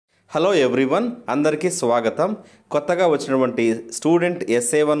Hello everyone, అందరికీ స్వాగతం. కొత్తగా వచ్చినటువంటి స్టూడెంట్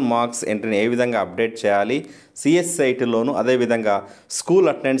SA-1 మార్క్స్ ఎంట్రీని ఏ విధంగా అప్డేట్ చేయాలి, సిఎస్ సైట్లోను అదేవిధంగా స్కూల్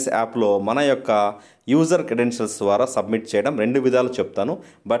అటెండెన్స్ యాప్లో మన యొక్క యూజర్ క్రెడెన్షియల్స్ ద్వారా సబ్మిట్ చేయడం రెండు విధాలు చెప్తాను.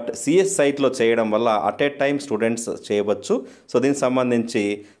 బట్ సిఎస్ సైట్లో చేయడం వల్ల అట్ ఏ టైం స్టూడెంట్స్ చేయవచ్చు. సో దీనికి సంబంధించి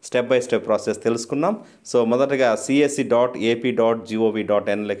స్టెప్ బై స్టెప్ ప్రాసెస్ తెలుసుకుందాం. సో మొదటగా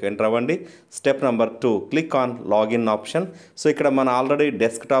CSE.ap.gov.in ఎంటర్ అవ్వండి. Step number 2, click on login option. So ఇక్కడ మన ఆల్రెడీ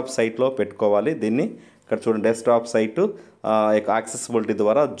డెస్క్టాప్ సైట్లో పెట్టుకోవాలి. దీన్ని ఇక్కడ చూడండి, డెస్క్టాప్ సైటు యాక్సెసిబిలిటీ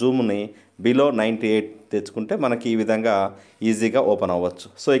ద్వారా జూమ్ని బిలో 98 తెచ్చుకుంటే మనకి ఈ విధంగా ఈజీగా ఓపెన్ అవ్వచ్చు.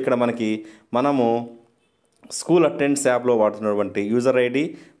 సో ఇక్కడ మనము స్కూల్ అటెండెన్స్ యాప్లో వాడుతున్నటువంటి యూజర్ ఐడి,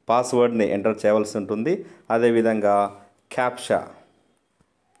 పాస్వర్డ్ని ఎంటర్ చేయవలసి ఉంటుంది. అదేవిధంగా క్యాప్షా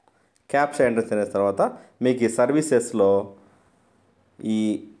ఎంటర్ చేసిన తర్వాత మీకు ఈ సర్వీసెస్లో ఈ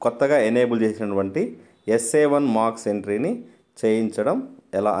కొత్తగా ఎనేబుల్ చేసినటువంటి SA-1 మార్క్స్ ఎంట్రీని చేయించడం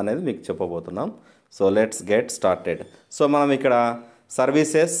ఎలా అనేది మీకు చెప్పబోతున్నాం. So let's get started. So మనం ఇక్కడ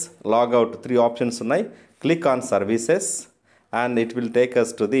సర్వీసెస్, లాగౌట్ 3 ఆప్షన్స్ ఉన్నాయి. Click on services and it will take us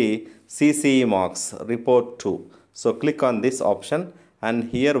to the CSE marks report 2. So click on this option and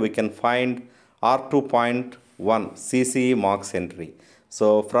here we can find R2.1 CSE marks entry. So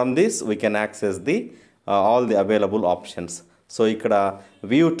from this we can access the all the available options. So ikkada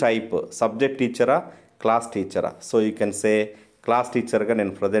view type subject teacher, class teacher. So you can say class teacher ga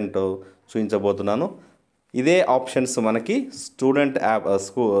nenu present చూపించబోతున్నాను. ఇదే options మనకి student app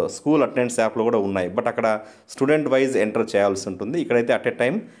school attendance యాప్లో కూడా ఉన్నాయి. But అక్కడ student wise enter చేయాల్సి ఉంటుంది. ఇక్కడైతే అట్ ఏ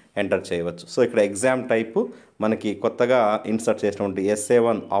టైం ఎంటర్ చేయవచ్చు. సో ఇక్కడ ఎగ్జామ్ టైపు మనకి కొత్తగా ఇన్సర్ట్ చేసినటువంటి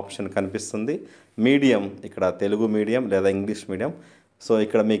SA-1 ఆప్షన్ కనిపిస్తుంది. మీడియం ఇక్కడ తెలుగు మీడియం లేదా ఇంగ్లీష్ మీడియం. సో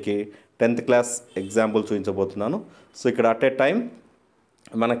ఇక్కడ మీకు 10th క్లాస్ ఎగ్జాంపుల్ చూపించబోతున్నాను. సో ఇక్కడ అట్ ఏ టైం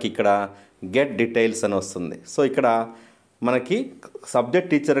మనకి ఇక్కడ గెట్ డీటెయిల్స్ అని వస్తుంది. సో ఇక్కడ మనకి సబ్జెక్ట్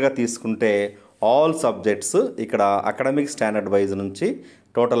టీచర్గా తీసుకుంటే ఆల్ సబ్జెక్ట్స్ ఇక్కడ అకాడమిక్ స్టాండర్డ్ వైజ్ నుంచి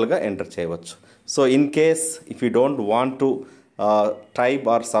టోటల్గా ఎంటర్ చేయవచ్చు. So in case if you don't want to type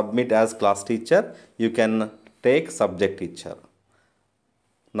are submit as class teacher, you can take subject teacher.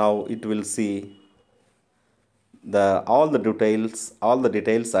 Now it will see all the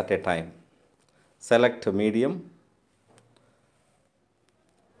details at a time. Select medium.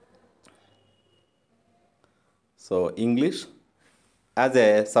 So English as a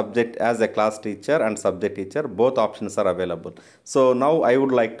subject, as a class teacher and subject teacher, both options are available. So now I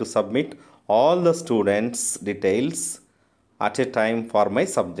would like to submit all the students details at a time for my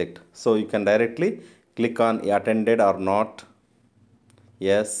subject. So you can directly click on attended or not.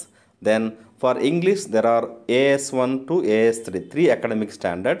 Yes. Then for English there are AS1 to AS3 3 academic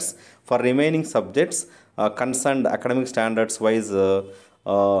standards. For remaining subjects concerned academic standards wise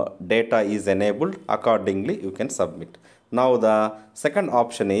data is enabled. Accordingly you can submit. Now the second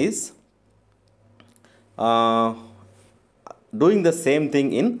option is doing the same thing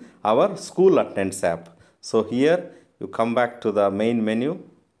in our school attendance app. So here you come back to the main menu.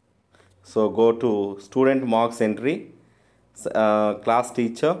 So go to student marks entry, class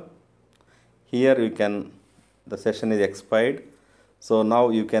teacher. Here you can, the session is expired. So now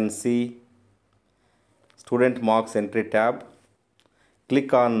you can see student marks entry tab.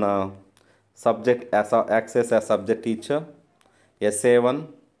 Click on subject as access as subject teacher, SA-1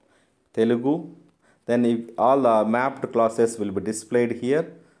 Telugu. Then all the mapped classes will be displayed here.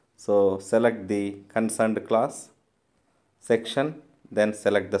 So select the concerned class section, then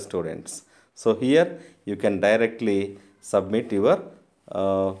select the students. So here you can directly submit your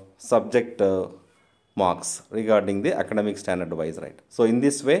subject marks regarding the academic standard wise, right? So in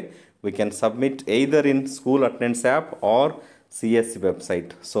this way we can submit either in school attendance app or CSE website.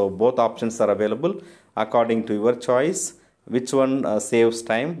 So both options are available according to your choice. Which one saves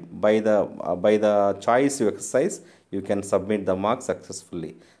time? By the choice you exercise, you can submit the marks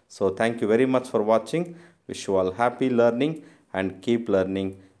successfully. So thank you very much for watching. Wish you all happy learning and keep learning.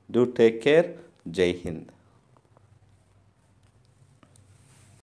 Do take care. Jai Hind.